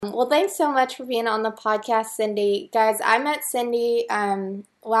Well, thanks so much for being on the podcast, Cyndi. Guys, I met Cyndi,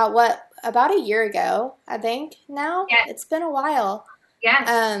 about a year ago, I think now. Yes, It's been a while. yes.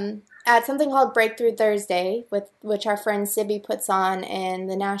 At something called Breakthrough Thursday, with which our friend Sibby puts on in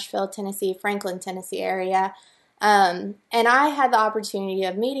the Nashville, Tennessee, Franklin, Tennessee area. And I had the opportunity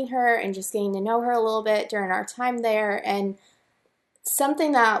of meeting her and just getting to know her a little bit during our time there. And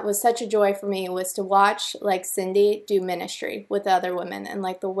something that was such a joy for me was to watch like Cyndi do ministry with other women and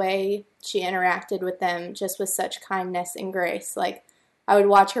like the way she interacted with them just with such kindness and grace. Like I would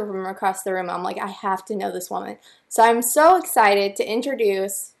watch her from across the room. I'm like, I have to know this woman. So I'm so excited to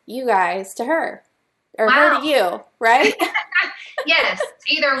introduce you guys to her or her Wow. to you, right? Yes.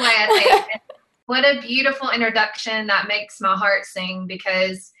 Either way, I think. What a beautiful introduction that makes my heart sing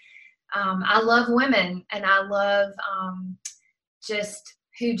because I love women and I love just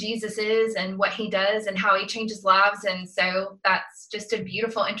who Jesus is and what he does and how he changes lives. And so that's just a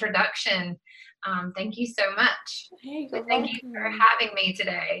beautiful introduction. Thank you so much. Hey, you're But thank you for welcome. having me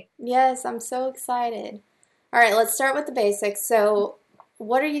today. Yes, I'm so excited. All right, let's start with the basics. So,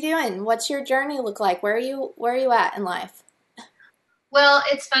 what are you doing? What's your journey look like? Where are you at in life? Well,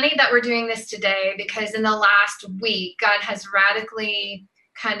 it's funny that we're doing this today because in the last week, God has radically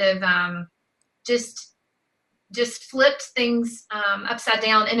kind of just just flipped things upside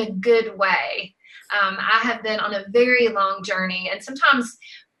down in a good way. I have been on a very long journey, and sometimes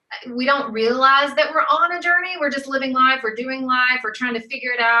we don't realize that we're on a journey. We're just living life, we're doing life, we're trying to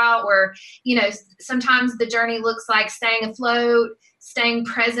figure it out. Or, sometimes the journey looks like staying afloat, staying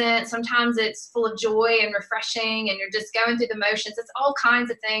present. Sometimes it's full of joy and refreshing, and you're just going through the motions. It's all kinds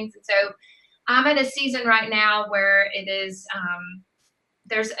of things. And so I'm at a season right now where it is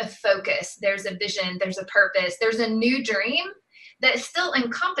there's a focus, there's a vision, there's a purpose, there's a new dream that still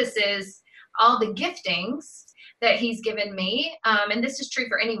encompasses all the giftings that he's given me. And this is true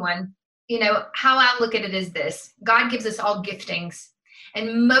for anyone. How I look at it is this: God gives us all giftings.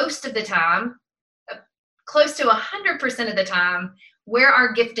 And most of the time, close to 100% of the time, where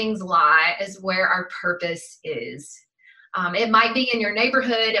our giftings lie is where our purpose is. It might be in your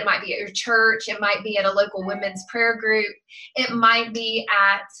neighborhood. It might be at your church. It might be at a local women's prayer group. It might be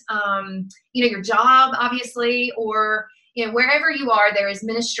at, your job, obviously, or, wherever you are, there is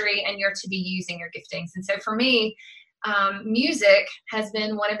ministry and you're to be using your giftings. And so for me, music has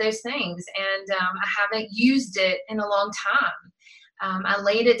been one of those things, and I haven't used it in a long time. I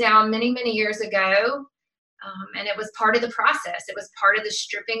laid it down many, many years ago, and it was part of the process. It was part of the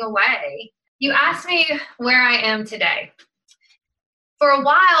stripping away. You asked me where I am today. For a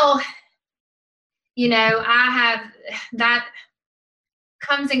while, I have that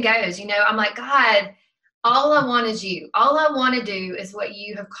comes and goes. I'm like, God, all I want is you. All I want to do is what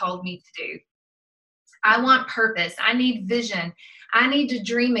you have called me to do. I want purpose. I need vision. I need to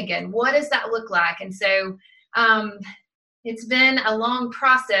dream again. What does that look like? And so it's been a long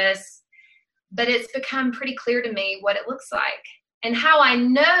process, but it's become pretty clear to me what it looks like. And how I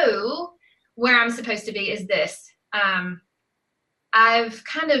know where I'm supposed to be is this. I've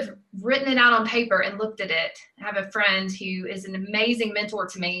kind of written it out on paper and looked at it. I have a friend who is an amazing mentor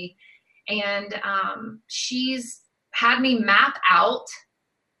to me, and she's had me map out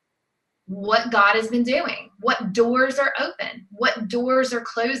what God has been doing, what doors are open, what doors are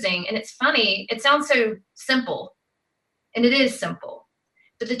closing. And it's funny, it sounds so simple, and it is simple.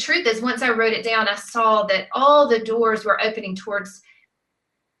 But the truth is, once I wrote it down, I saw that all the doors were opening towards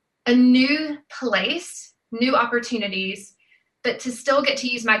a new place, new opportunities, but to still get to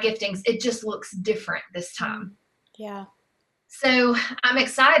use my giftings, it just looks different this time. Yeah. So I'm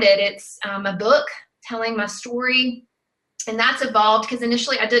excited. It's a book telling my story, and that's evolved because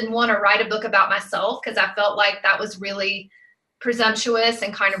initially I didn't want to write a book about myself because I felt like that was really presumptuous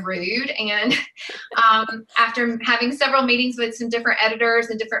and kind of rude. And after having several meetings with some different editors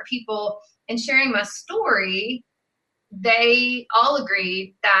and different people and sharing my story, they all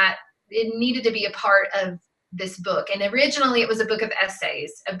agreed that it needed to be a part of this book. And originally it was a book of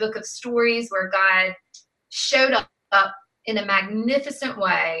essays, a book of stories where God showed up in a magnificent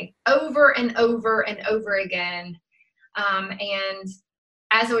way over and over and over again. And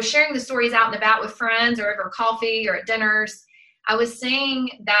as I was sharing the stories out and about with friends or over coffee or at dinners, I was seeing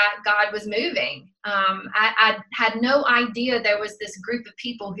that God was moving. I had no idea there was this group of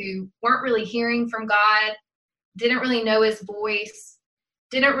people who weren't really hearing from God, didn't really know his voice,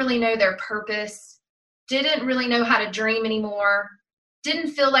 didn't really know their purpose, didn't really know how to dream anymore,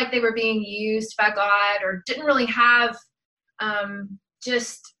 didn't feel like they were being used by God, or didn't really have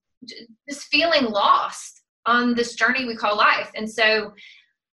just feeling lost on this journey we call life. And so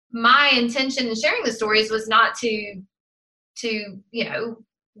my intention in sharing the stories was not to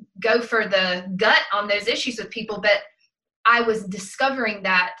go for the gut on those issues with people, but I was discovering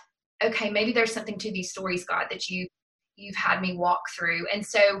that, okay, maybe there's something to these stories, God, that you've had me walk through. And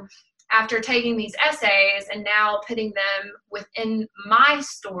so after taking these essays and now putting them within my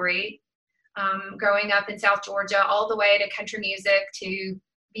story, growing up in South Georgia, all the way to country music to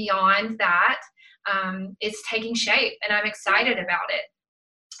beyond that, it's taking shape, and I'm excited about it.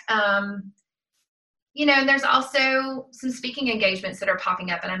 And there's also some speaking engagements that are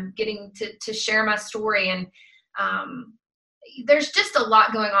popping up, and I'm getting to share my story. And there's just a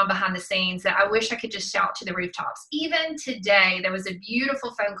lot going on behind the scenes that I wish I could just shout to the rooftops. Even today, there was a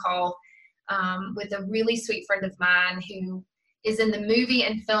beautiful phone call with a really sweet friend of mine who is in the movie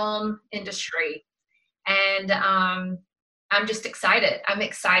and film industry. And I'm just excited. I'm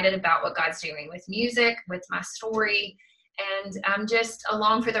excited about what God's doing with music, with my story, and I'm just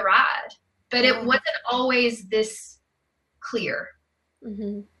along for the ride. But it wasn't always this clear.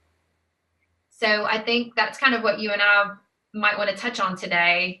 Mm-hmm. So I think that's kind of what you and I might want to touch on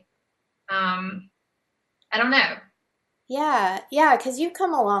today. I don't know. Yeah, because you've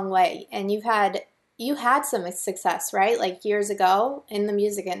come a long way, and you had some success, right? Like years ago in the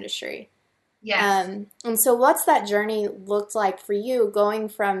music industry. Yes. And so what's that journey looked like for you, going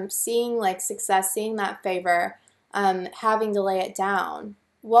from seeing like success, seeing that favor, having to lay it down?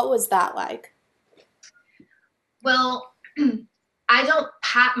 What was that like? Well, I don't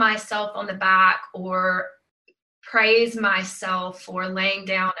pat myself on the back or praise myself for laying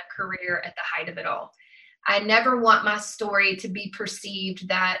down a career at the height of it all. I never want my story to be perceived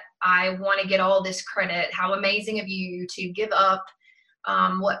that I want to get all this credit. How amazing of you to give up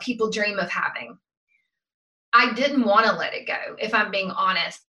what people dream of having. I didn't want to let it go, if I'm being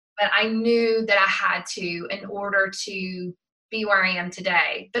honest, but I knew that I had to in order to be where I am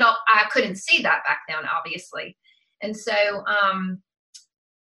today. But I couldn't see that back then, obviously. And so,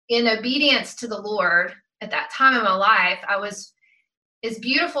 in obedience to the Lord at that time in my life, I was, as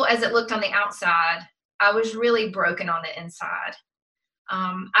beautiful as it looked on the outside, I was really broken on the inside.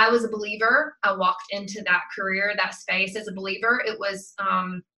 I was a believer. I walked into that career, that space as a believer. It was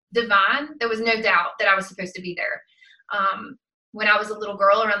divine. There was no doubt that I was supposed to be there. When I was a little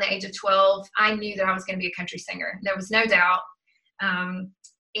girl around the age of 12, I knew that I was going to be a country singer. There was no doubt.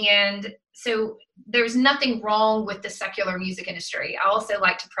 And so there's nothing wrong with the secular music industry. I also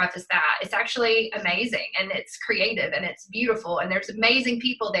like to preface that. It's actually amazing, and it's creative, and it's beautiful, and there's amazing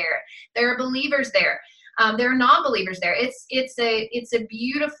people there. There are believers there. There are non-believers there. It's a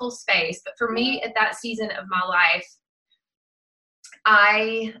beautiful space. But for me at that season of my life,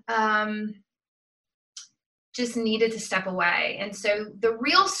 I just needed to step away. And so the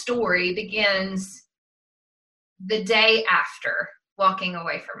real story begins the day after walking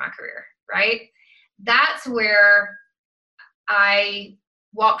away from my career, right? That's where I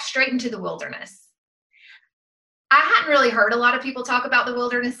walked straight into the wilderness. I hadn't really heard a lot of people talk about the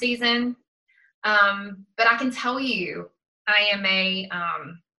wilderness season, but I can tell you, I am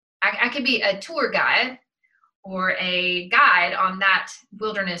I could be a tour guide or a guide on that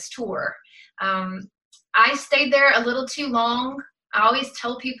wilderness tour. I stayed there a little too long. I always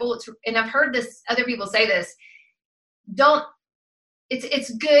tell people, and I've heard this, other people say this,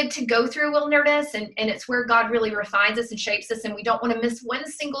 it's good to go through wilderness, and it's where God really refines us and shapes us, and we don't want to miss one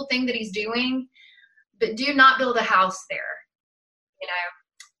single thing that he's doing, but do not build a house there, you know.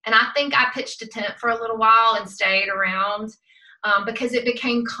 And I think I pitched a tent for a little while and stayed around because it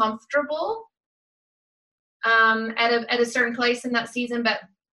became comfortable at a certain place in that season. But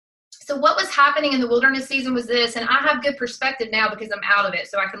so what was happening in the wilderness season was this, and I have good perspective now because I'm out of it,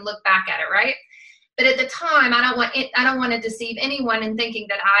 so I can look back at it, right? But at the time, I don't want to deceive anyone in thinking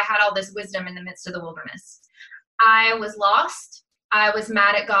that I had all this wisdom in the midst of the wilderness. I was lost. I was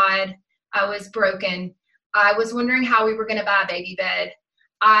mad at God. I was broken. I was wondering how we were going to buy a baby bed.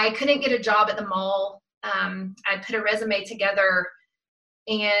 I couldn't get a job at the mall. I put a resume together,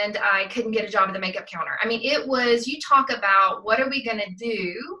 and I couldn't get a job at the makeup counter. I mean, it was, you talk about what are we going to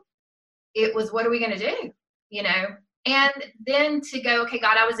do? It was, what are we going to do? You know? And then to go, okay,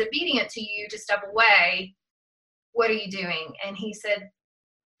 God, I was obedient to you to step away. What are you doing? And he said,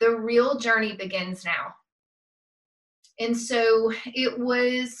 the real journey begins now. And so it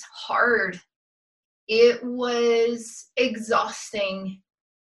was hard. It was exhausting.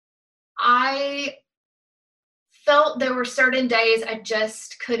 I felt there were certain days I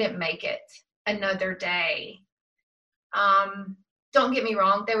just couldn't make it another day. Don't get me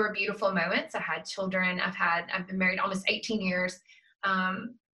wrong, there were beautiful moments. I had children. I've been married almost 18 years.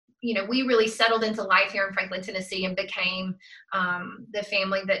 We really settled into life here in Franklin, Tennessee, and became the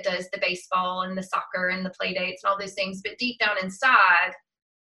family that does the baseball and the soccer and the play dates and all those things. But deep down inside,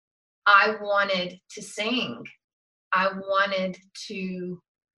 I wanted to sing. I wanted to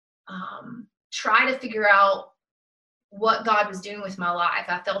try to figure out what God was doing with my life.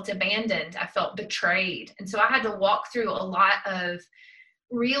 I felt abandoned. I felt betrayed. And so I had to walk through a lot of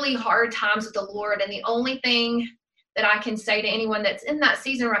really hard times with the Lord. And the only thing that I can say to anyone that's in that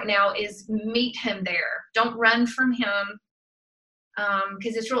season right now is meet him there. Don't run from him,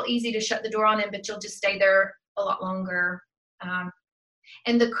 because it's real easy to shut the door on him, but you'll just stay there a lot longer.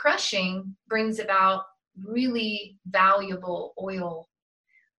 And the crushing brings about really valuable oil.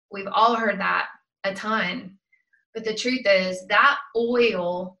 We've all heard that a ton. But the truth is that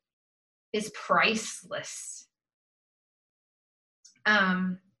oil is priceless.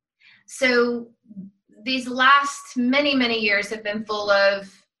 So these last many, many years have been full of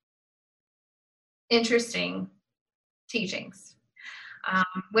interesting teachings.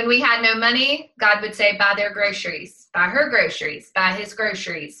 When we had no money, God would say, buy their groceries, buy her groceries, buy his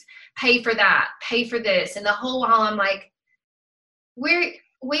groceries, pay for that, pay for this. And the whole while I'm like, we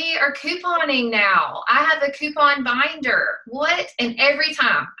are couponing now. I have a coupon binder. What? And every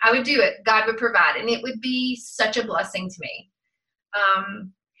time I would do it, God would provide. And it would be such a blessing to me.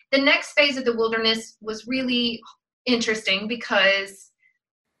 The next phase of the wilderness was really interesting because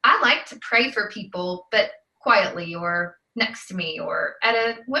I like to pray for people, but quietly or next to me or at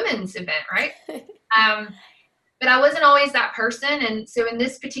a women's event, right? But I wasn't always that person. And so in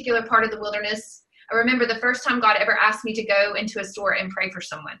this particular part of the wilderness, I remember the first time God ever asked me to go into a store and pray for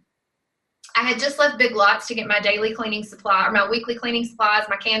someone. I had just left Big Lots to get my daily cleaning supply or my weekly cleaning supplies,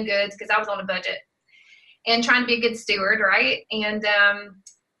 my canned goods, because I was on a budget and trying to be a good steward, right? And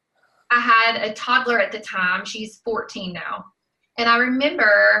I had a toddler at the time. She's 14 now. And I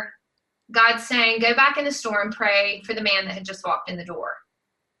remember God saying, go back in the store and pray for the man that had just walked in the door.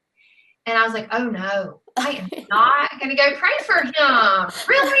 And I was like, oh no, I am not going to go pray for him.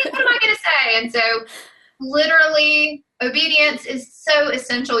 Really? What am I going to say? And so literally obedience is so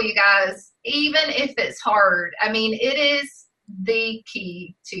essential, you guys, even if it's hard. I mean, it is the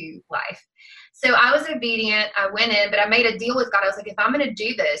key to life. So I was obedient. I went in, but I made a deal with God. I was like, if I'm going to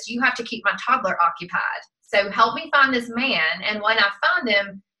do this, you have to keep my toddler occupied. So help me find this man. And when I found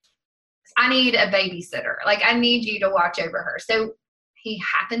him, I need a babysitter. Like, I need you to watch over her. So he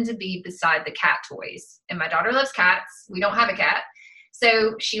happened to be beside the cat toys. And my daughter loves cats. We don't have a cat.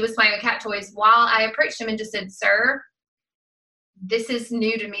 So she was playing with cat toys while I approached him and just said, sir, this is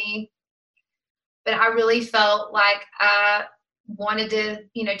new to me, but I really felt like I wanted to,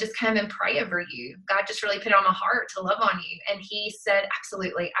 just come and pray over you. God just really put it on my heart to love on you. And he said,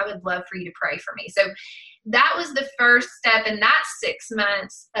 absolutely, I would love for you to pray for me. So that was the first step in that 6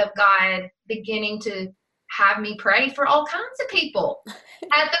 months of God beginning to have me pray for all kinds of people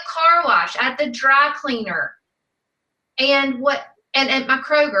at the car wash, at the dry cleaner, and at my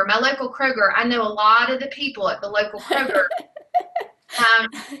Kroger, my local Kroger. I know a lot of the people at the local Kroger.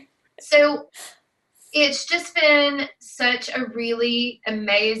 So it's just been such a really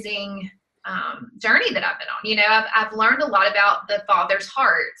amazing journey that I've been on. I've learned a lot about the Father's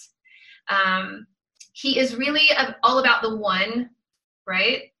heart. He is really all about the one,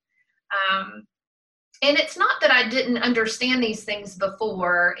 right? And it's not that I didn't understand these things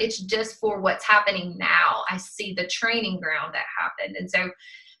before. It's just for what's happening now. I see the training ground that happened. And so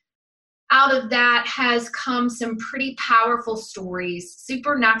out of that has come some pretty powerful stories,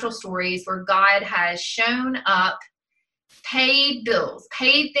 supernatural stories where God has shown up, paid bills,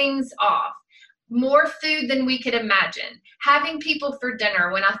 paid things off, more food than we could imagine, having people for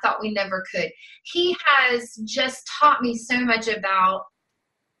dinner when I thought we never could. He has just taught me so much about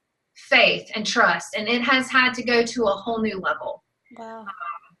faith and trust, and it has had to go to a whole new level. Wow.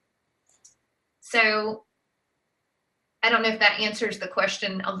 So I don't know if that answers the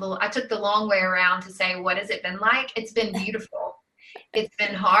question a little. I took the long way around to say, what has it been like? It's been beautiful. It's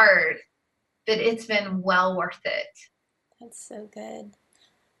been hard, but it's been well worth it. That's so good.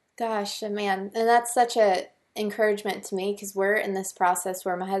 Gosh, man. And that's such a encouragement to me because we're in this process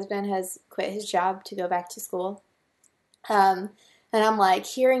where my husband has quit his job to go back to school. And I'm like,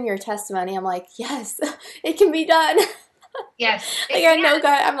 hearing your testimony, I'm like, yes, it can be done. Yes. Like, I know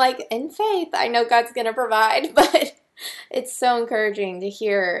God, I'm like, in faith, I know God's going to provide, but it's so encouraging to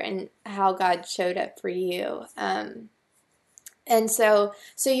hear and how God showed up for you. And so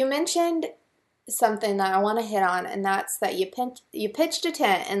you mentioned something that I want to hit on, and that's that you pitched a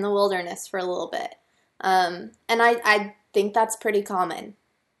tent in the wilderness for a little bit. And I think that's pretty common.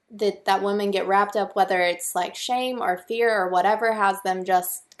 That women get wrapped up, whether it's like shame or fear or whatever has them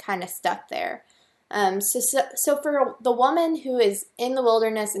just kind of stuck there. So for the woman who is in the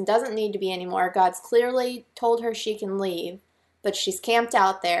wilderness and doesn't need to be anymore, God's clearly told her she can leave, but she's camped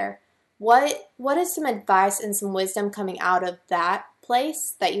out there. What is some advice and some wisdom coming out of that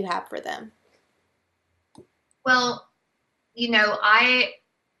place that you have for them? Well,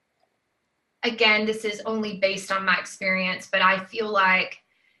 again, this is only based on my experience, but I feel like,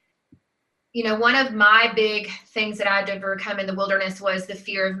 one of my big things that I had to overcome in the wilderness was the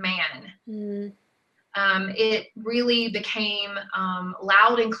fear of man. Mm. It really became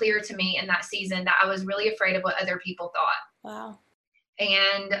loud and clear to me in that season that I was really afraid of what other people thought. Wow.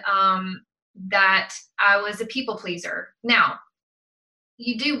 And that I was a people pleaser. Now,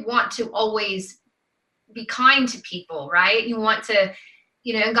 you do want to always be kind to people, right? You want to,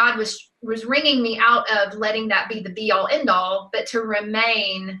 and God was wringing me out of letting that be the be all end all, but to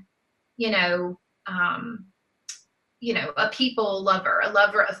remain, a people lover, a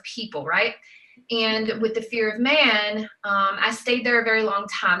lover of people, right? And with the fear of man, I stayed there a very long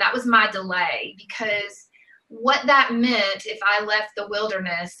time. That was my delay, because what that meant if I left the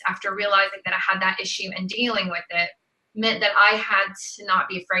wilderness after realizing that I had that issue and dealing with it meant that I had to not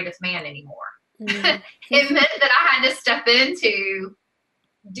be afraid of man anymore. Mm. It meant that I had to step into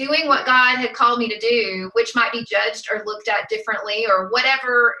doing what God had called me to do, which might be judged or looked at differently or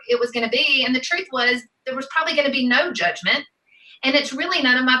whatever it was going to be. And the truth was, there was probably going to be no judgment. And it's really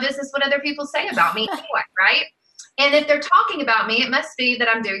none of my business what other people say about me anyway, right? And if they're talking about me, it must be that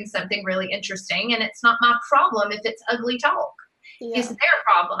I'm doing something really interesting. And it's not my problem if it's ugly talk. Yeah. It's their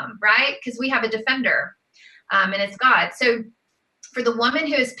problem, right? Because we have a defender, and it's God. So for the woman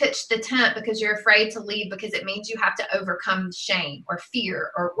who has pitched the tent because you're afraid to leave because it means you have to overcome shame or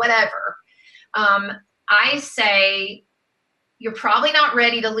fear or whatever, I say you're probably not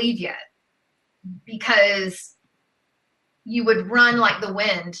ready to leave yet, because you would run like the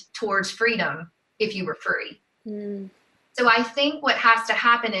wind towards freedom if you were free. Mm. So I think what has to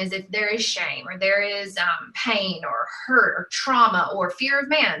happen is, if there is shame or there is pain or hurt or trauma or fear of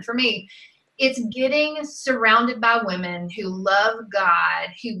man, for me, it's getting surrounded by women who love God,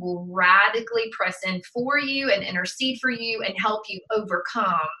 who will radically press in for you and intercede for you and help you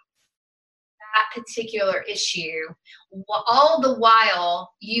overcome that particular issue, all the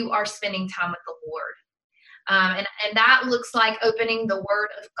while you are spending time with the Lord. And that looks like opening the Word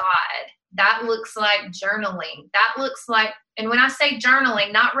of God. That looks like journaling. That looks like, and when I say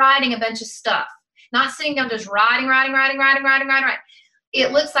journaling, not writing a bunch of stuff, not sitting down just writing.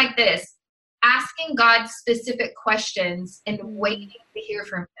 It looks like this: asking God specific questions and waiting to hear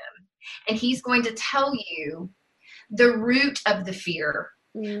from Him. And He's going to tell you the root of the fear,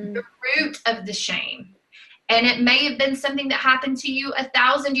 the root of the shame. And it may have been something that happened to you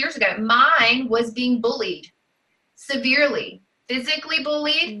 1,000 years ago. Mine was being bullied severely, physically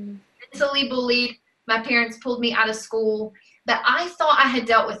bullied, mentally bullied. My parents pulled me out of school, but I thought I had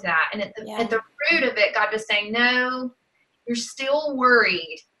dealt with that. And at the root of it, God was saying, no, you're still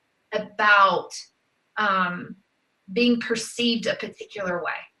worried about being perceived a particular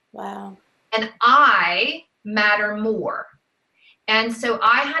way. Wow. And I matter more. And so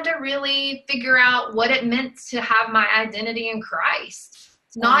I had to really figure out what it meant to have my identity in Christ,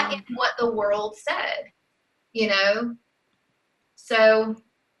 not in what the world said, So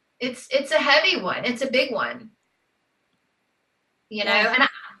it's a heavy one. It's a big one, And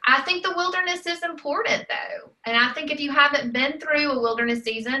I think the wilderness is important, though. And I think if you haven't been through a wilderness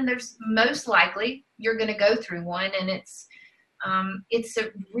season, there's most likely you're going to go through one, and it's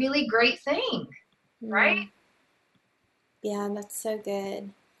a really great thing, right? Yeah, that's so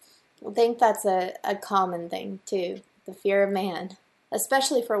good. I think that's a common thing, too, the fear of man,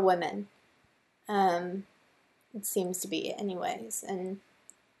 especially for women. It seems to be anyways. And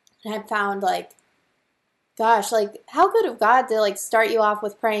I've found, gosh, how good of God to, start you off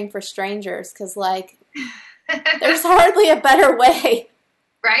with praying for strangers, because, there's hardly a better way,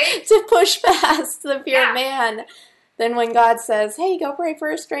 right, to push past the fear of man than when God says, hey, go pray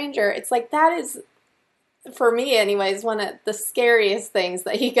for a stranger. It's that is, for me anyways, one of the scariest things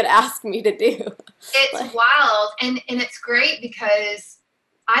that He could ask me to do. It's wild, and it's great, because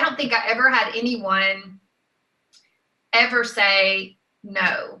I don't think I ever had anyone ever say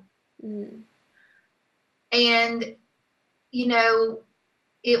no. And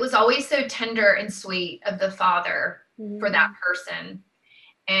it was always so tender and sweet of the Father for that person.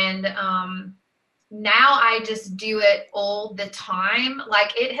 And now I just do it all the time.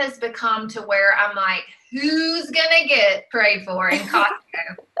 It has become to where I'm like, who's gonna get prayed for in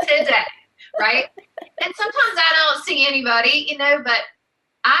Costco today, right? And sometimes I don't see anybody, but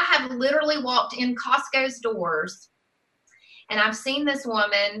I have literally walked in Costco's doors, and I've seen this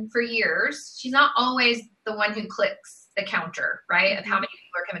woman for years. She's not always the one who clicks the counter, right, of how many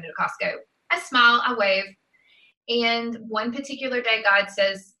people are coming to Costco. I smile, I wave. And one particular day, God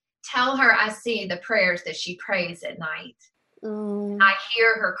says, tell her I see the prayers that she prays at night. Mm. I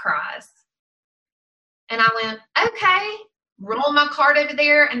hear her cries. And I went, okay, roll my card over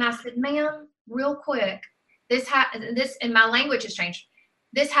there. And I said, ma'am, real quick, this, and my language has changed.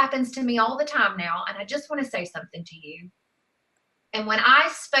 This happens to me all the time now. And I just want to say something to you. And when I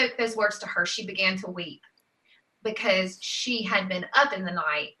spoke those words to her, she began to weep because she had been up in the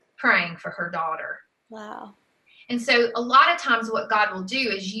night praying for her daughter. Wow. And so a lot of times what God will do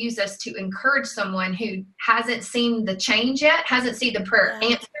is use us to encourage someone who hasn't seen the change yet, hasn't seen the prayer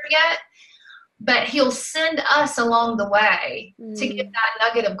answered yet, but he'll send us along the way to give that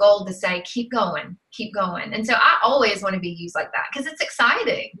nugget of gold to say, keep going, keep going. And so I always want to be used like that because it's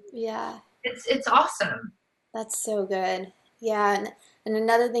exciting. Yeah. It's awesome. That's so good. Yeah. And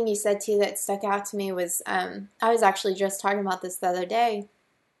another thing you said too that stuck out to me was, I was actually just talking about this the other day,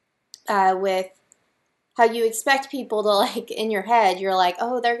 with how you expect people to, like, in your head, you're like,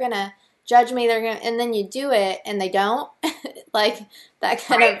 oh, they're going to judge me. And then you do it and they don't, like that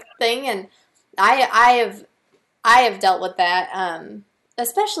kind of thing. And I have dealt with that,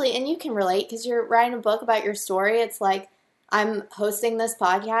 especially, and you can relate because you're writing a book about your story. It's like, I'm hosting this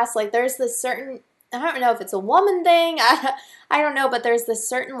podcast. Like, there's this certain, I don't know if it's a woman thing. I don't know, but there's this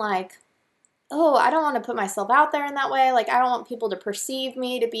certain, like, oh, I don't want to put myself out there in that way. Like, I don't want people to perceive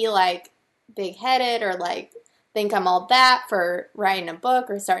me to be, like, big-headed or, like, think I'm all that for writing a book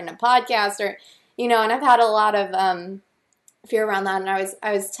or starting a podcast or, and I've had a lot of fear around that. And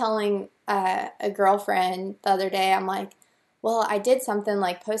I was telling a girlfriend the other day, I'm like, well, I did something,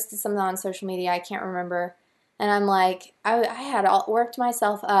 like, posted something on social media, I can't remember. And I'm like, I had worked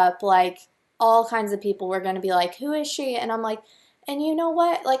myself up, like, all kinds of people were going to be like, who is she? And I'm like, and you know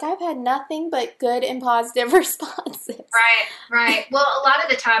what? Like, I've had nothing but good and positive responses. Right. Well, a lot of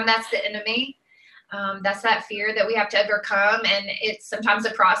the time that's the enemy. That's that fear that we have to overcome. And it's sometimes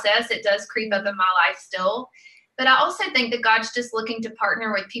a process. It does creep up in my life still. But I also think that God's just looking to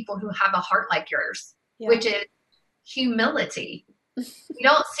partner with people who have a heart like yours, which is humility. We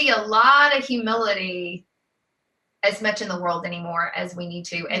don't see a lot of humility as much in the world anymore as we need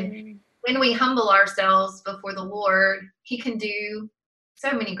to. And when we humble ourselves before the Lord, he can do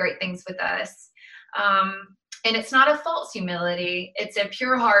so many great things with us. And it's not a false humility. It's a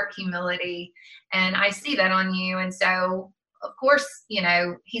pure heart humility. And I see that on you. And so, of course,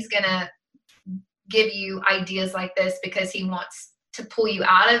 he's going to give you ideas like this because he wants to pull you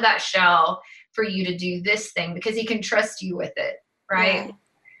out of that shell for you to do this thing because he can trust you with it. Right. Yeah.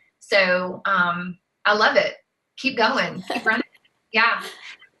 So, I love it. Keep going, keep running. Yeah.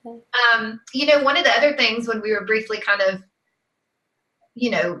 One of the other things when we were briefly kind of,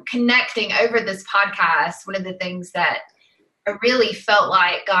 connecting over this podcast, one of the things that I really felt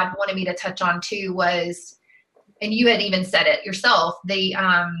like God wanted me to touch on too was, and you had even said it yourself, the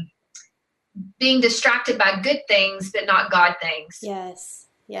being distracted by good things, but not God things. Yes.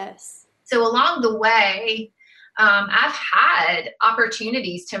 So along the way, I've had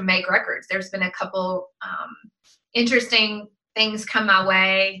opportunities to make records. There's been a couple interesting things come my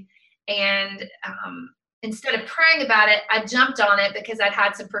way. And instead of praying about it, I jumped on it because I'd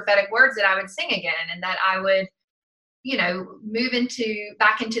had some prophetic words that I would sing again and that I would, move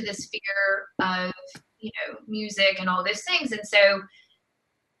back into the sphere of, music and all those things. And so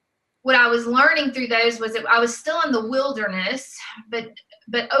what I was learning through those was that I was still in the wilderness, but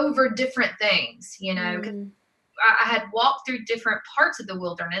over different things, because I had walked through different parts of the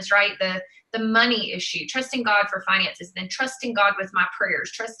wilderness, right? The money issue, trusting God for finances, then trusting God with my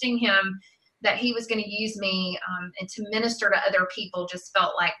prayers, trusting him that he was going to use me and to minister to other people. Just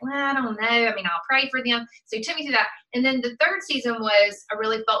felt like, well, I don't know. I mean, I'll pray for them. So he took me through that. And then the third season was, I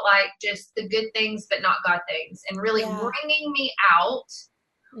really felt like just the good things, but not God things, and really bringing me out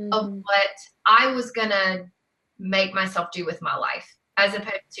of what I was going to make myself do with my life, as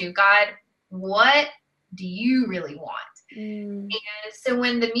opposed to, God, what do you really want? And so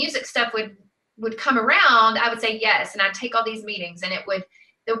when the music stuff would come around, I would say yes. And I'd take all these meetings and there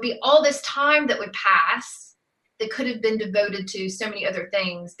would be all this time that would pass that could have been devoted to so many other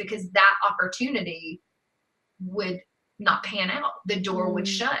things because that opportunity would not pan out. The door would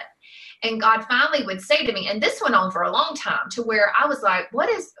shut. And God finally would say to me, and this went on for a long time, to where I was like,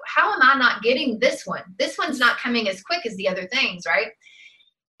 how am I not getting this one? This one's not coming as quick as the other things, right?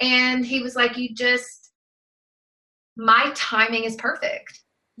 And he was like, my timing is perfect.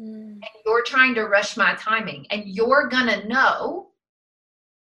 And you're trying to rush my timing. And you're going to know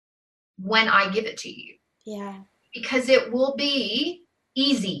when I give it to you. Yeah. Because it will be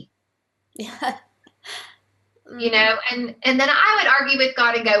easy. Yeah. And then I would argue with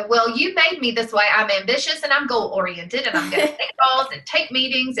God and go, well, you made me this way. I'm ambitious and I'm goal oriented and I'm going to take calls and take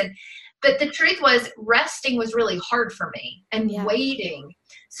meetings. But the truth was, resting was really hard for me, and waiting.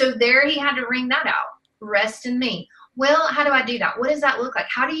 So there he had to ring that out. Rest in me. Well, how do I do that? What does that look like?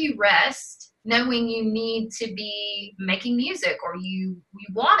 How do you rest knowing you need to be making music, or you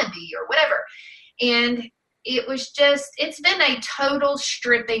want to be, or whatever? And it's been a total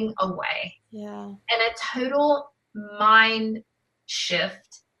stripping away. Yeah. And a total mind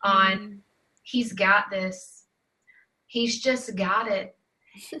shift on he's got this. He's just got it.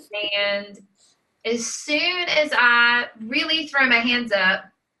 And as soon as I really throw my hands up,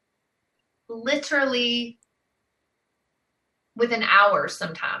 literally within hours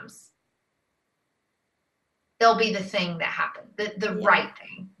sometimes, there'll be the thing that happened, the right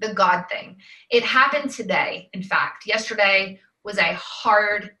thing, the God thing. It happened today. In fact, yesterday was a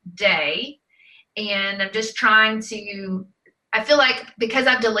hard day, and I'm just trying to, I feel like because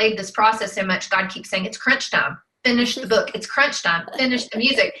I've delayed this process so much, God keeps saying, it's crunch time. Finish the book. It's crunch time. Finish the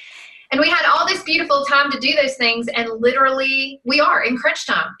music. And we had all this beautiful time to do those things, and literally we are in crunch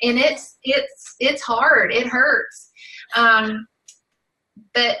time, and it's hard. It hurts.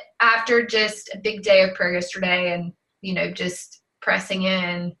 But after just a big day of prayer yesterday and, just pressing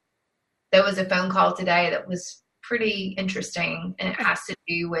in, there was a phone call today that was pretty interesting, and it has to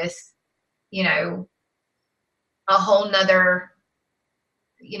do with, a whole nother,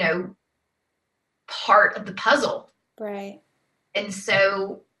 part of the puzzle. Right. And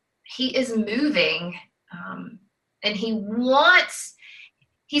so he is moving, and he's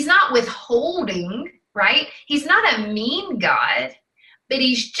not withholding, right? He's not a mean God, but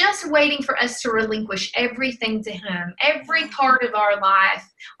he's just waiting for us to relinquish everything to him, every part of our life,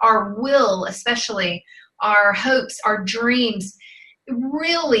 our will, especially our hopes, our dreams.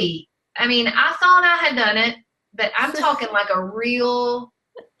 Really, I mean, I thought I had done it, but I'm talking like a real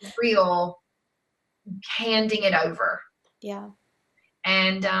handing it over. Yeah.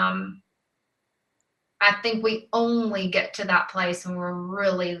 And I think we only get to that place when we're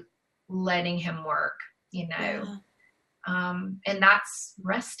really letting him work, Yeah. And that's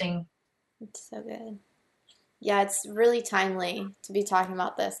resting. It's so good. Yeah, it's really timely to be talking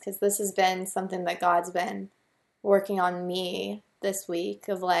about this, because this has been something that God's been working on me this week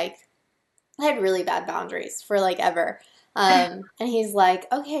of I had really bad boundaries for ever. And he's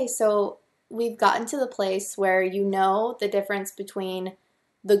like, okay, so we've gotten to the place where the difference between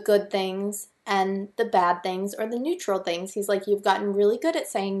the good things and the bad things, or the neutral things. He's like, you've gotten really good at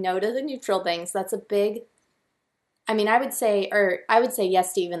saying no to the neutral things. That's a big, I would say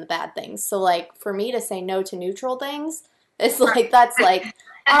yes to even the bad things. So for me to say no to neutral things, it's that's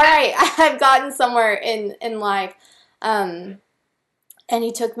all right, I've gotten somewhere in life. And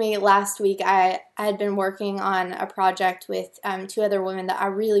he took me last week. I had been working on a project with two other women that I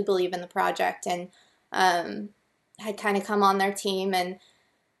really believe in the project, and had kind of come on their team, and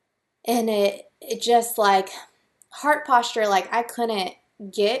it just heart posture, I couldn't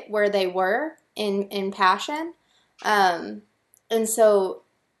get where they were in passion. And so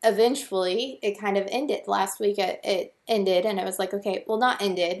eventually it kind of ended last week. It ended, and it was okay, well, not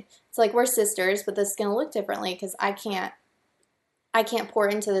ended. It's we're sisters, but this is going to look differently, because I can't pour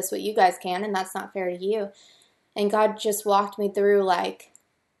into this what you guys can, and that's not fair to you. And God just walked me through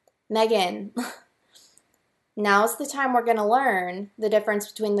Megan, now's the time we're going to learn the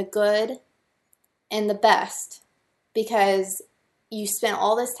difference between the good and the best, because you spent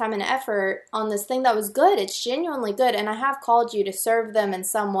all this time and effort on this thing that was good. It's genuinely good, and I have called you to serve them in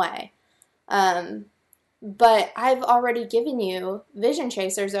some way. But I've already given you vision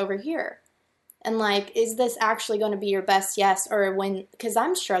chasers over here. And is this actually going to be your best yes? Or because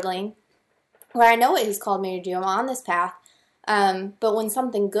I'm struggling, where I know what he's called me to do, I'm on this path. But when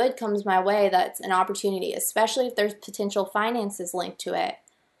something good comes my way, that's an opportunity, especially if there's potential finances linked to it,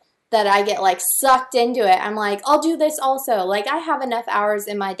 that I get sucked into it. I'm I'll do this also. I have enough hours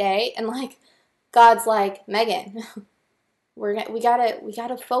in my day, and God's Megan, we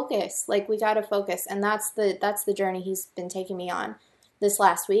gotta focus. We gotta focus. And that's the journey he's been taking me on this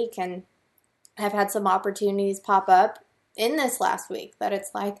last week. And I've had some opportunities pop up in this last week that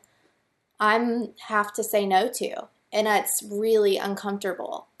it's I'm have to say no to. And it's really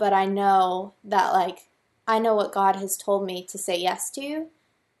uncomfortable. But I know that I know what God has told me to say yes to.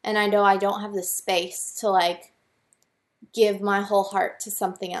 And I know I don't have the space to give my whole heart to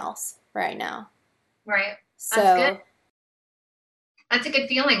something else right now. Right. So that's good. That's a good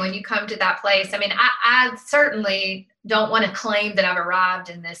feeling when you come to that place. I certainly don't want to claim that I've arrived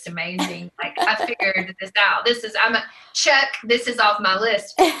in this amazing, I figured this out. I'm a check. This is off my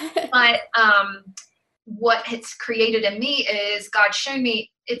list. But what it's created in me is God showed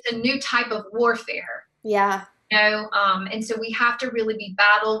me it's a new type of warfare. Yeah. And so we have to really be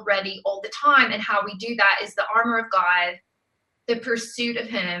battle ready all the time. And how we do that is the armor of God, the pursuit of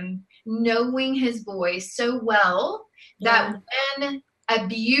him, knowing his voice so well that when a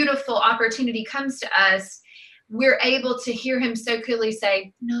beautiful opportunity comes to us, we're able to hear him so clearly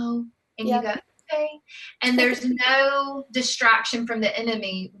say, no. And you go, okay. And there's no distraction from the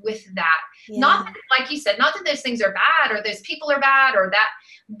enemy with that. Not that, like you said, not that those things are bad or those people are bad or that,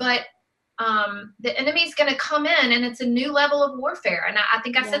 but the enemy's going to come in and it's a new level of warfare. And I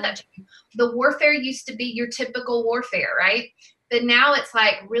think I said that to you. The warfare used to be your typical warfare, right? But now it's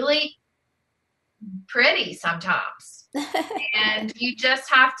like really pretty sometimes. And you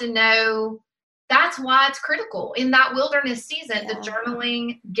just have to know that's why it's critical in that wilderness season, the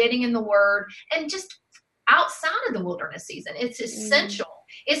journaling, getting in the word, and just outside of the wilderness season. It's essential.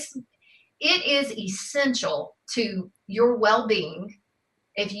 It is essential to your well-being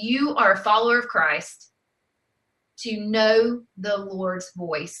if you are a follower of Christ to know the Lord's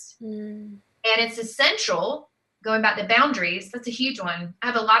voice. And it's essential, going back to boundaries, that's a huge one. I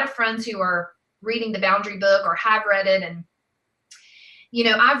have a lot of friends who are reading the Boundary book or have read it. And,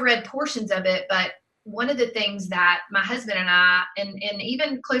 I've read portions of it, but one of the things that my husband and I, and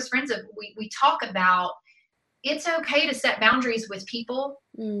even close friends of, we talk about, it's okay to set boundaries with people,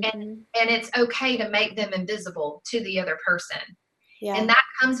 and it's okay to make them invisible to the other person. And that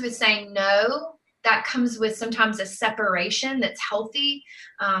comes with saying no. That comes with sometimes a separation that's healthy.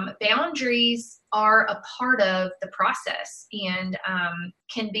 Boundaries are a part of the process and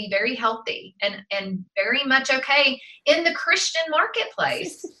can be very healthy and very much okay in the Christian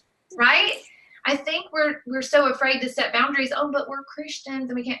marketplace, right? I think we're so afraid to set boundaries. Oh, but we're Christians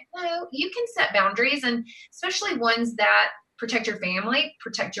and we can't. No, you can set boundaries, and especially ones that protect your family,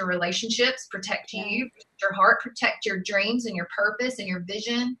 protect your relationships, protect you, protect your heart, protect your dreams and your purpose and your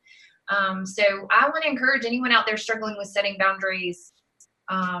vision. So I want to encourage anyone out there struggling with setting boundaries.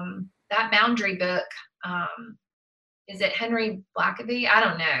 That boundary book, is it Henry Blackaby? I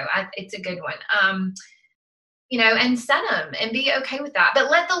don't know. It's a good one. And set them and be okay with that.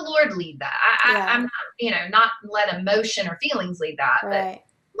 But let the Lord lead that. I'm not, not let emotion or feelings lead that, but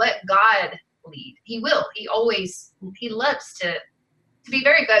let God lead. He will. He loves to be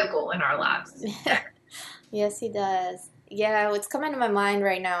very vocal in our lives. Yes, he does. Yeah, what's coming to my mind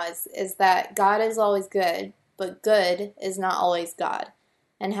right now is that God is always good, but good is not always God.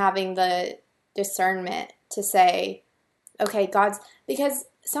 And having the discernment to say, okay, because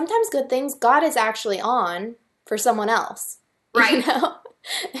sometimes good things, God is actually on for someone else. Right.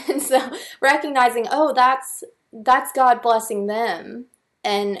 And so recognizing, that's God blessing them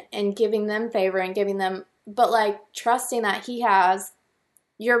and giving them favor and giving them, but like trusting that he has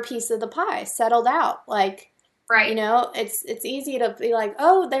your piece of the pie settled out. Like, right. It's easy to be like,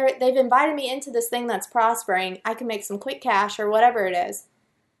 they've invited me into this thing that's prospering. I can make some quick cash or whatever it is.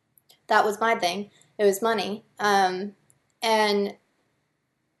 That was my thing. It was money. And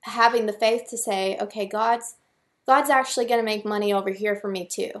having the faith to say, okay, God's actually going to make money over here for me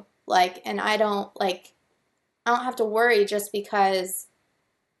too. Like, and I don't have to worry just because,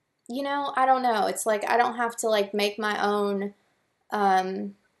 I don't know. It's like, I don't have to like make my own,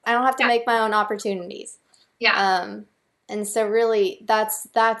 I don't have to make my own opportunities. Yeah. And so really that's,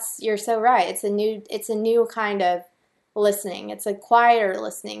 you're so right. It's a new kind of listening. It's a quieter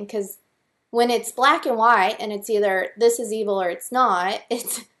listening, because when it's black and white and it's either this is evil or it's not,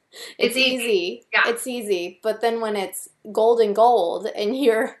 it's easy. Yeah. It's easy. But then when it's gold and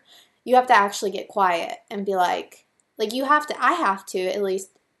you have to actually get quiet and be like I have to, at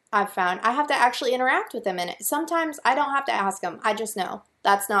least I've found, I have to actually interact with them in it. Sometimes I don't have to ask them. I just know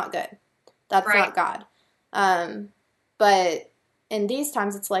that's not good. That's not God. But in these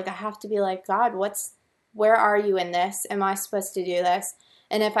times, it's like I have to be like, God, where are you in this? Am I supposed to do this?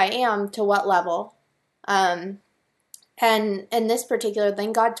 And if I am, to what level? And in this particular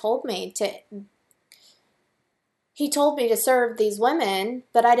thing, God told me to serve these women,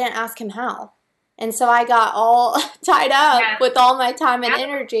 but I didn't ask him how. And so I got all tied up with all my time and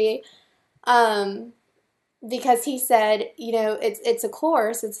energy, because he said, it's a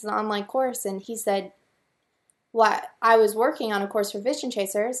course, it's an online course. And he said, I was working on a course for Vision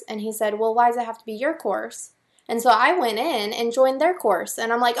Chasers, and he said, well, why does it have to be your course? And so I went in and joined their course,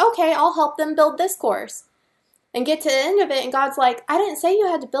 and I'm like, okay, I'll help them build this course. And get to the end of it, and God's like, I didn't say you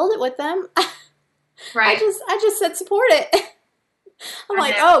had to build it with them. Right. I just said support it. I'm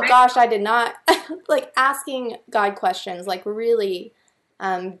like, oh gosh, I did not. Like asking God questions, like really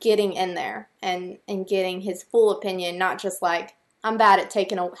getting in there and getting his full opinion, not just like, I'm bad at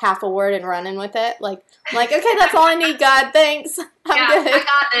taking half a word and running with it. Like, okay, that's all I need, God. Thanks. I'm Yeah, good. I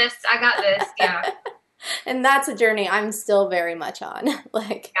got this. I got this. Yeah. And that's a journey I'm still very much on.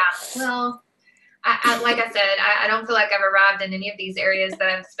 Like, Yeah. Well, like I said, I don't feel like I've arrived in any of these areas that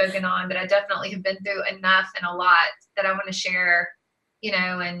I've spoken on, but I definitely have been through enough and a lot that I want to share,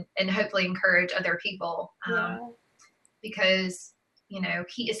 and hopefully encourage other people. yeah, Because,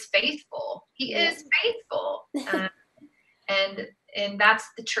 he is faithful. He yeah, is faithful. And that's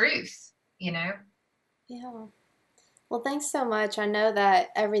the truth, you know? yeah. Well, thanks so much. I know that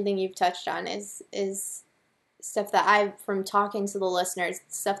everything you've touched on is stuff that from talking to the listeners,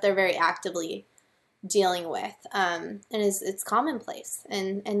 stuff they're very actively dealing with, and it's commonplace.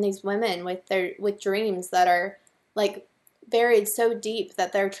 And these women with dreams that are like buried so deep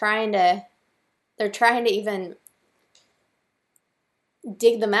that they're trying to even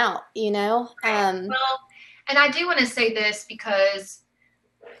dig them out, Right. Well, and I do want to say this because,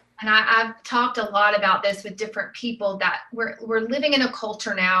 and I've talked a lot about this with different people, that we're living in a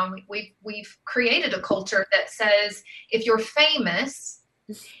culture now. We've created a culture that says if you're famous,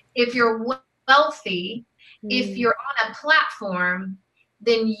 if you're wealthy, if mm, you're on a platform,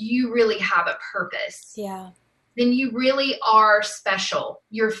 then you really have a purpose. yeah, Then you really are special.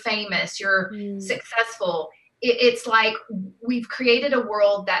 You're famous. You're mm, successful. It's like we've created a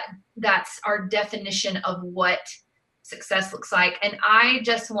world that's our definition of what success looks like. And I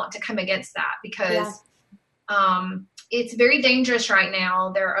just want to come against that yeah, because it's very dangerous right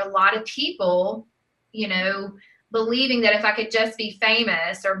now. There are a lot of people, believing that if I could just be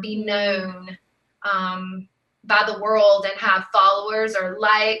famous or be known by the world and have followers or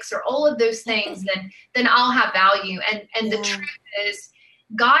likes or all of those things, then I'll have value. And the yeah, truth is,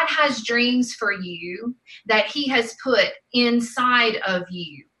 God has dreams for you that He has put inside of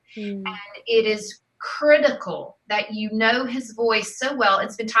you. mm, And it is critical that you know His voice so well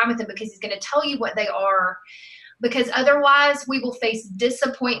and spend time with Him, because He's going to tell you what they are. Because otherwise we will face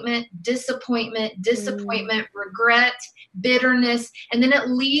disappointment, mm, regret, bitterness, and then it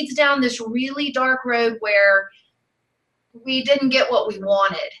leads down this really dark road where we didn't get what we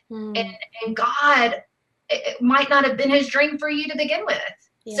wanted. And, mm, and God, it might not have been His dream for you to begin with.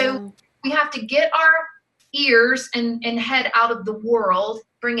 So yeah, we have to get our ears and head out of the world,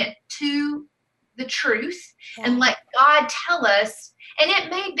 bring it to the truth, and yeah, let God tell us. And it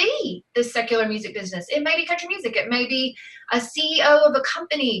may be the secular music business. It may be country music. It may be a CEO of a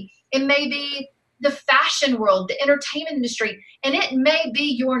company. It may be the fashion world, the entertainment industry. And it may be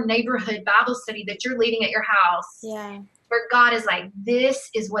your neighborhood Bible study that you're leading at your house, yeah, where God is like, this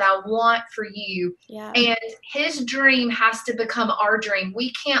is what I want for you. yeah, And His dream has to become our dream.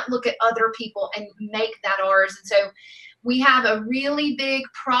 We can't look at other people and make that ours. And so we have a really big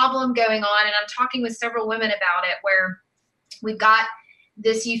problem going on. And I'm talking with several women about it, where we've got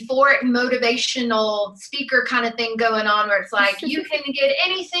this euphoric motivational speaker kind of thing going on, where it's like, you can get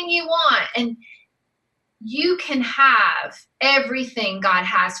anything you want, and you can have everything God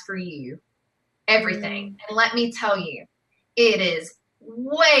has for you. Everything. mm, And let me tell you, it is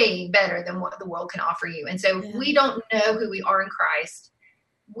way better than what the world can offer you. And so if yeah, we don't know who we are in Christ,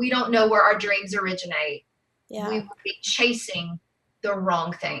 we don't know where our dreams originate, we yeah, will be chasing the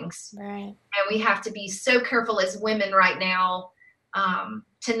wrong things. right, And we have to be so careful as women right now,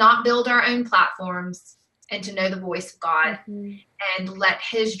 to not build our own platforms, and to know the voice of God, mm-hmm, and let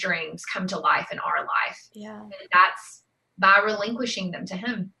His dreams come to life in our life. yeah, And that's by relinquishing them to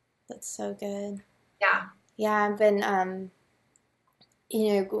Him. that's so good. Yeah. Yeah, I've been,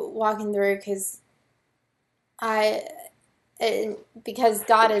 walking through I, because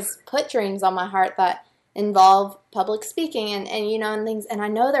God has put dreams on my heart that involve public speaking and things, and I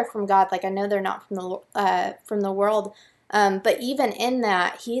know they're from God. Like, I know they're not from the world, but even in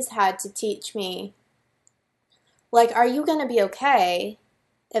that, He's had to teach me, like, are you going to be okay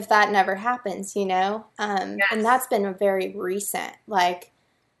if that never happens? And Yes. that's been a very recent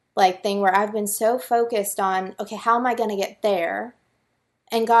thing where I've been so focused on, okay, how am I going to get there?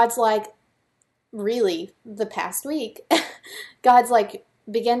 And God's like, really, the past week, God's like,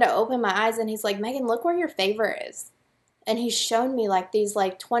 began to open my eyes, and He's like, Megan, look where your favor is. And He's shown me like these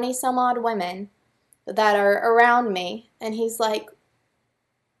 20 some odd women that are around me. And He's like,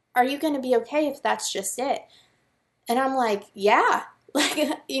 are you going to be okay if that's just it? And I'm like, yeah. Like,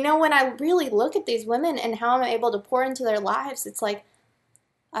 when I really look at these women and how I'm able to pour into their lives, it's like,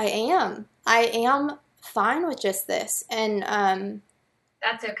 I am fine with just this. And,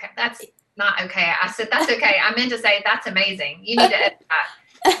 That's okay. That's not okay. I said that's okay. I meant to say that's amazing. You need to edit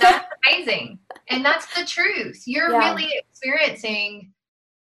that. That's amazing. And that's the truth. You're yeah, really experiencing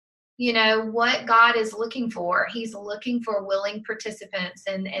what God is looking for. He's looking for willing participants,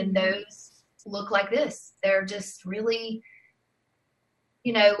 and those look like this. They're just really,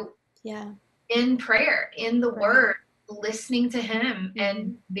 in prayer, in the word, listening to him,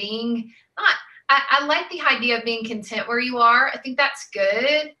 and being not, I like the idea of being content where you are. I think that's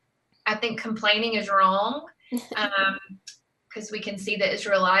good. I think complaining is wrong, because we can see the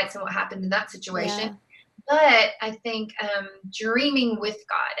Israelites and what happened in that situation. Yeah. But I think dreaming with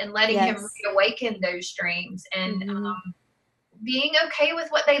God and letting him reawaken those dreams, and being okay with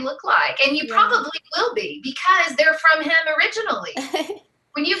what they look like. And you probably will be, because they're from him originally.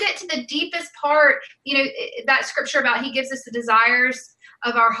 When you get to the deepest part, that scripture about he gives us the desires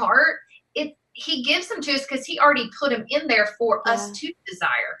of our heart, he gives them to us because he already put them in there for us to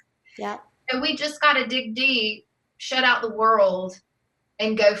desire. Yeah. And we just got to dig deep, shut out the world,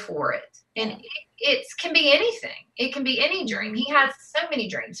 and go for it. And it can be anything. It can be any dream. He has so many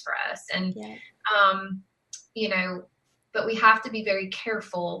dreams for us. And, but we have to be very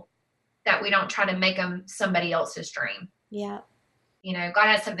careful that we don't try to make them somebody else's dream. Yeah. God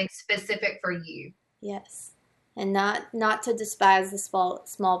has something specific for you. Yes. And not to despise the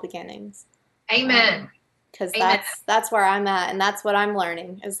small beginnings. Amen. Because that's where I'm at, and that's what I'm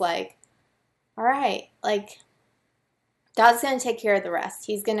learning is like, all right, like God's going to take care of the rest.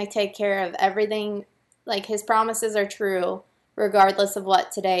 He's going to take care of everything. Like his promises are true regardless of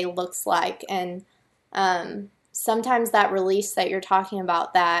what today looks like. And sometimes that release that you're talking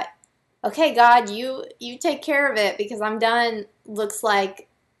about, that, okay, God, you take care of it because I'm done, looks like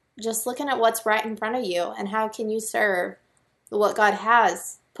just looking at what's right in front of you and how can you serve what God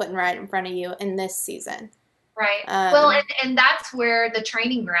has put right in front of you in this season. Right. Well, and that's where the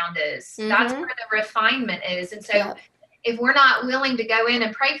training ground is. That's where the refinement is. And so if we're not willing to go in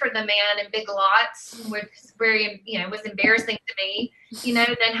and pray for the man in big lots, which was embarrassing to me,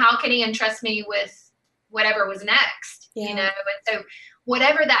 then how can he entrust me with whatever was next? And so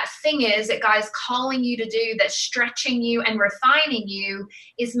whatever that thing is that God's calling you to do, that's stretching you and refining you,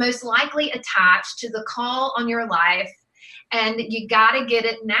 is most likely attached to the call on your life. And you got to get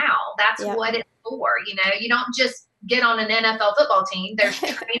it now. That's what it's for. You don't just get on an NFL football team. There's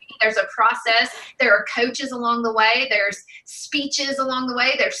training, there's a process. There are coaches along the way. There's speeches along the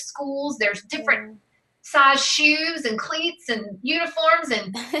way. There's schools. There's different size shoes and cleats and uniforms.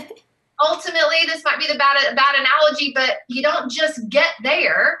 And ultimately, this might be the bad analogy, but you don't just get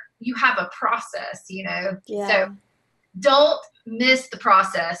there. You have a process, So don't miss the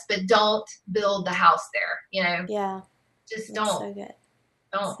process, but don't build the house there, Yeah. Just don't. So good.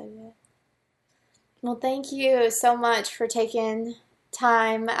 Don't. So good. Well, thank you so much for taking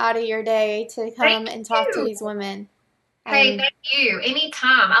time out of your day to come and talk to these women. Hey, thank you.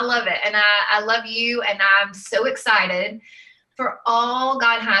 Anytime. I love it. And I love you. And I'm so excited for all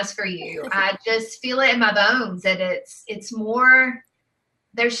God has for you. I just feel it in my bones that it's more,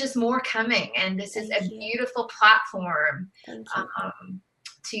 there's just more coming. And this is a beautiful platform. Thank you.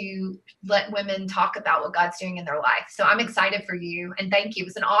 To let women talk about what God's doing in their life. So I'm excited for you, and thank you. It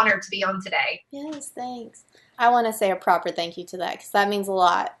was an honor to be on today. Yes, thanks. I want to say a proper thank you to that because that means a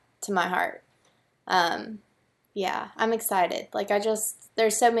lot to my heart. I'm excited. Like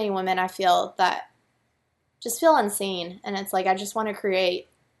there's so many women I feel that just feel unseen, and it's like I just want to create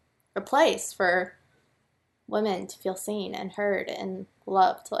a place for women to feel seen and heard and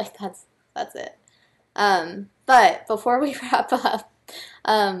loved. Like that's it. But before we wrap up,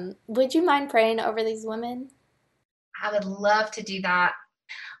 would you mind praying over these women? I would love to do that.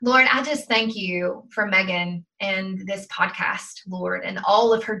 Lord, I just thank you for Megan and this podcast, Lord, and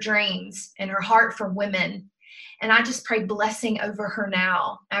all of her dreams and her heart for women. And I just pray blessing over her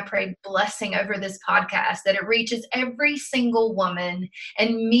now. I pray blessing over this podcast, that it reaches every single woman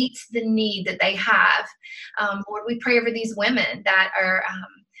and meets the need that they have. Lord, we pray over these women that are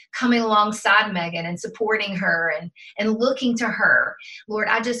coming alongside Megan and supporting her and looking to her. Lord,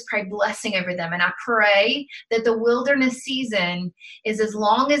 I just pray blessing over them. And I pray that the wilderness season is as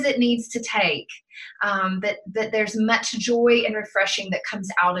long as it needs to take, that there's much joy and refreshing that comes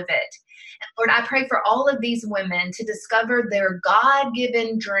out of it. And Lord, I pray for all of these women to discover their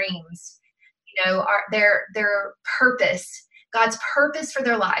God-given dreams, their purpose, God's purpose for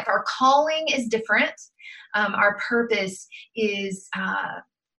their life. Our calling is different. Our purpose is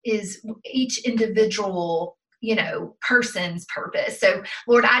each individual, person's purpose. So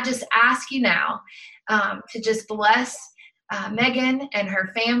Lord, I just ask you now to just bless Megan and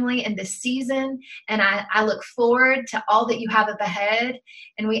her family in this season. And I look forward to all that you have up ahead.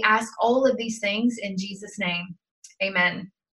 And we ask all of these things in Jesus' name. Amen.